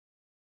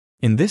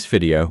In this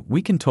video,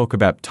 we can talk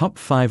about top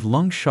 5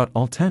 long-shot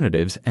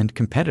alternatives and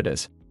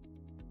competitors.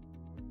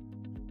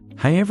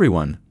 Hey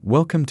everyone,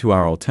 welcome to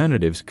our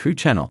Alternatives Crew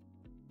channel.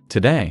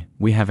 Today,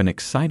 we have an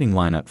exciting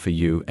lineup for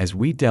you as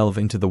we delve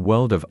into the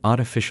world of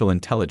artificial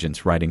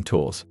intelligence writing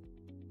tools.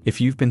 If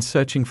you've been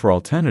searching for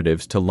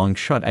alternatives to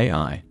LongShot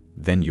AI,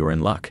 then you're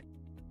in luck.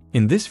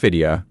 In this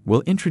video,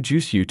 we'll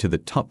introduce you to the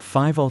top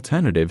 5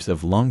 alternatives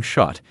of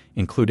LongShot,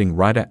 including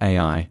Writer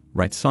AI,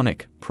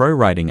 Writesonic, Pro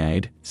Writing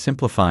Aid,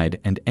 Simplified,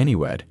 and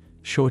Anyword,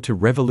 sure to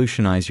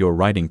revolutionize your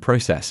writing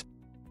process.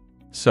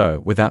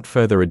 So, without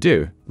further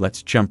ado,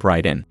 let's jump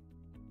right in.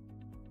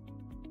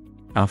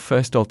 Our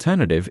first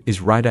alternative is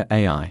Writer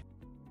AI.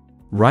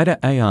 Writer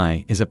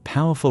AI is a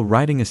powerful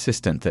writing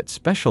assistant that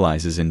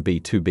specializes in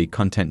B2B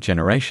content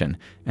generation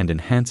and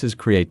enhances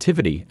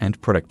creativity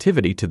and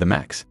productivity to the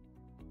max.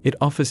 It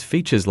offers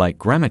features like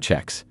grammar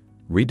checks,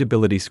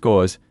 readability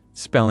scores,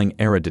 spelling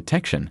error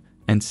detection,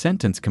 and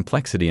sentence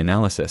complexity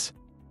analysis.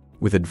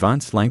 With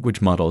advanced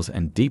language models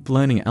and deep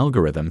learning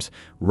algorithms,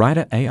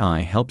 Writer AI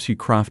helps you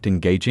craft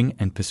engaging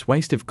and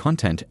persuasive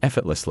content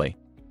effortlessly.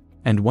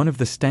 And one of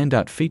the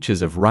standout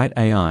features of Write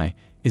AI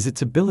is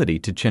its ability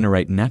to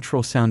generate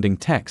natural-sounding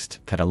text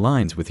that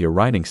aligns with your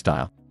writing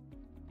style.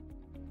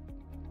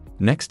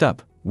 Next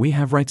up, we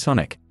have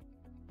Writesonic.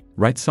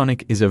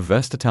 Writesonic is a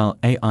versatile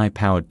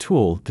AI-powered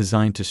tool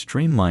designed to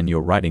streamline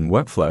your writing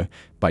workflow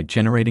by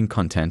generating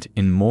content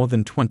in more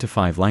than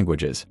 25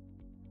 languages.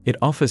 It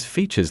offers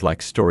features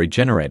like Story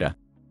Generator,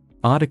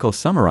 Article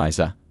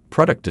Summarizer,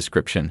 Product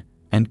Description,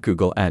 and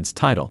Google Ads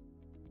Title.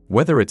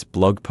 Whether it's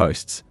blog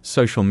posts,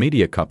 social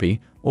media copy,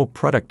 or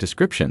product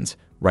descriptions,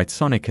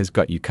 Writesonic has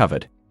got you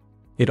covered.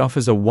 It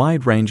offers a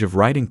wide range of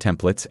writing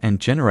templates and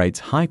generates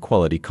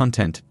high-quality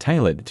content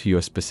tailored to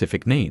your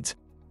specific needs.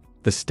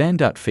 The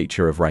standout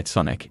feature of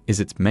Writesonic is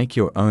its Make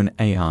Your Own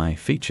AI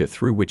feature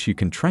through which you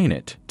can train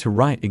it to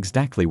write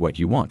exactly what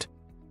you want.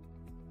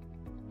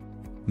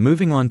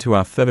 Moving on to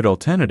our third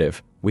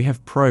alternative, we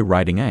have Pro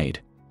Writing Aid.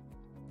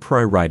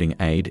 Pro Writing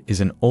Aid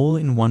is an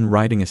all-in-one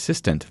writing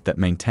assistant that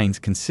maintains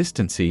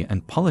consistency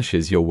and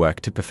polishes your work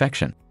to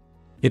perfection.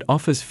 It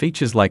offers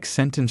features like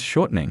sentence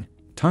shortening,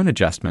 tone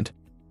adjustment,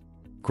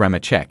 grammar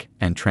check,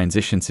 and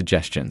transition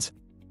suggestions.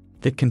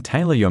 It can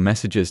tailor your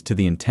messages to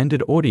the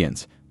intended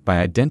audience by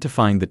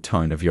identifying the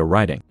tone of your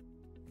writing.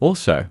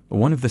 Also,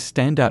 one of the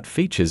standout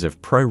features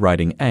of Pro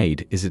Writing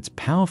Aid is its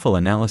powerful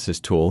analysis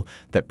tool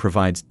that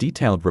provides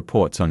detailed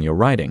reports on your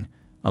writing,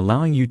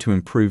 allowing you to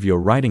improve your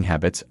writing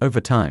habits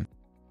over time.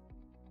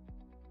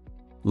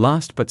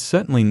 Last but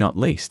certainly not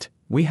least,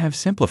 we have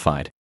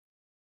Simplified.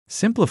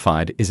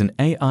 Simplified is an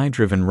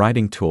AI-driven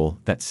writing tool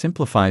that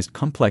simplifies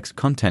complex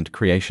content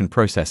creation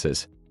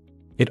processes.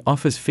 It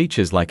offers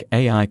features like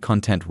AI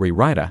Content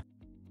Rewriter,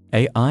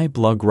 AI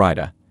Blog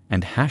Writer,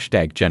 and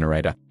Hashtag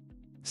Generator.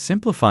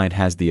 Simplified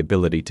has the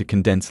ability to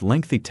condense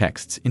lengthy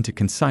texts into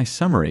concise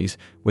summaries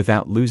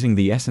without losing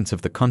the essence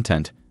of the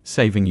content,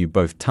 saving you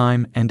both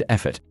time and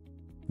effort.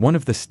 One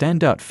of the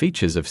standout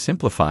features of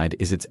Simplified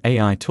is its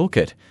AI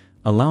Toolkit,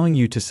 allowing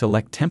you to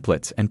select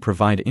templates and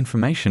provide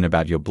information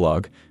about your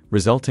blog,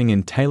 resulting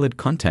in tailored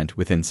content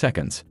within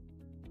seconds.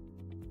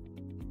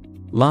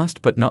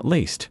 Last but not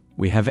least,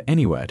 we have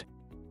Anyword.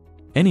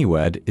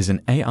 Anyword is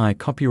an AI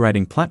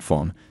copywriting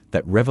platform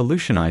that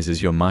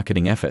revolutionizes your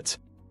marketing efforts.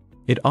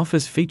 It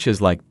offers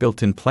features like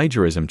built-in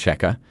plagiarism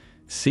checker,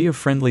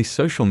 SEO-friendly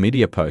social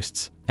media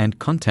posts, and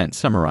content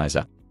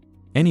summarizer.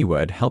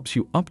 Anyword helps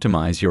you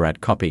optimize your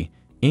ad copy,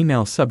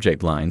 email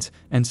subject lines,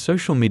 and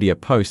social media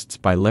posts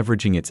by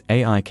leveraging its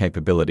AI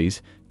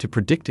capabilities to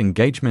predict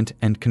engagement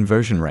and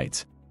conversion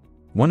rates.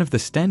 One of the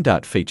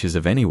standout features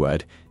of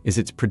Anyword is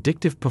its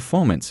predictive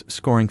performance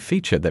scoring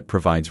feature that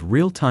provides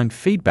real-time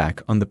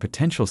feedback on the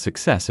potential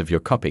success of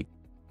your copy.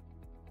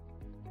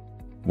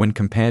 When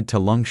compared to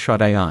LongShot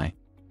AI,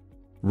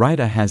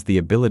 Writer has the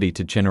ability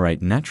to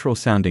generate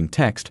natural-sounding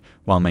text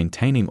while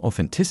maintaining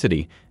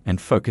authenticity and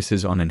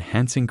focuses on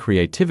enhancing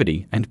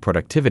creativity and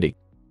productivity.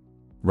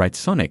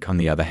 Writesonic, on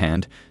the other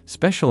hand,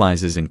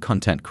 specializes in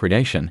content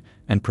creation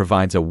and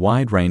provides a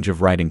wide range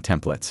of writing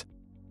templates.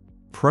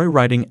 Pro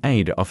Writing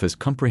Aid offers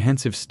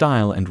comprehensive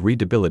style and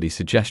readability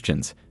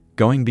suggestions,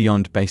 going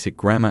beyond basic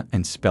grammar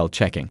and spell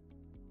checking.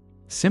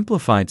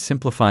 Simplified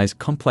simplifies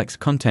complex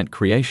content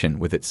creation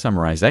with its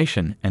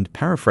summarization and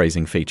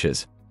paraphrasing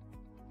features.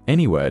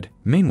 Anyword,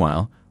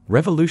 meanwhile,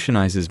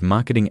 revolutionizes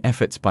marketing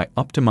efforts by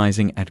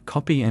optimizing ad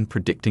copy and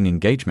predicting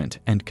engagement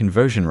and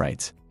conversion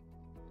rates.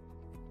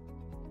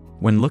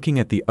 When looking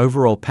at the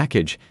overall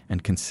package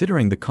and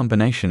considering the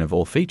combination of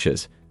all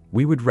features,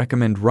 we would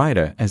recommend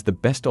Writer as the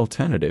best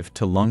alternative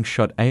to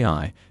LongShot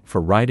AI for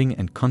writing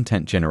and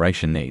content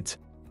generation needs.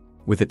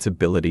 With its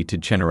ability to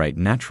generate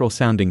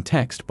natural-sounding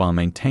text while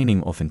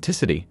maintaining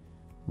authenticity,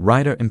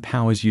 Writer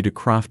empowers you to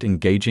craft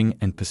engaging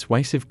and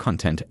persuasive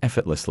content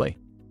effortlessly.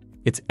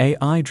 Its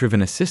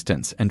AI-driven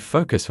assistance and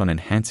focus on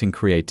enhancing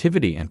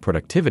creativity and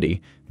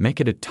productivity make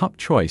it a top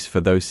choice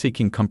for those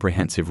seeking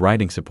comprehensive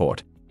writing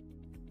support.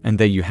 And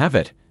there you have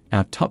it,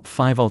 our top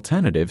 5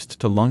 alternatives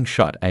to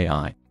LongShot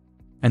AI.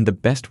 and the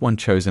best one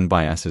chosen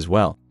by us as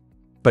well.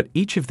 But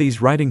each of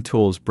these writing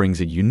tools brings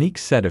a unique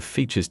set of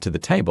features to the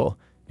table,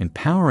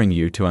 empowering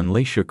you to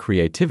unleash your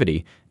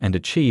creativity and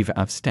achieve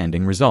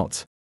outstanding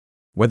results.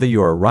 Whether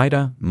you're a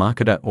writer,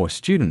 marketer, or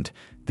student,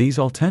 these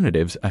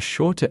alternatives are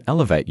sure to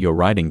elevate your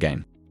writing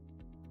game.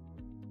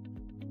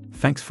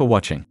 Thanks for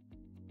watching.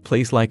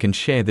 Please like and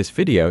share this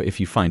video if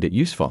you find it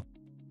useful.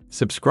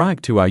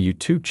 Subscribe to our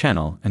YouTube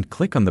channel and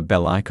click on the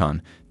bell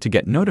icon to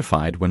get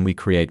notified when we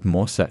create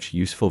more such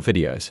useful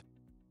videos.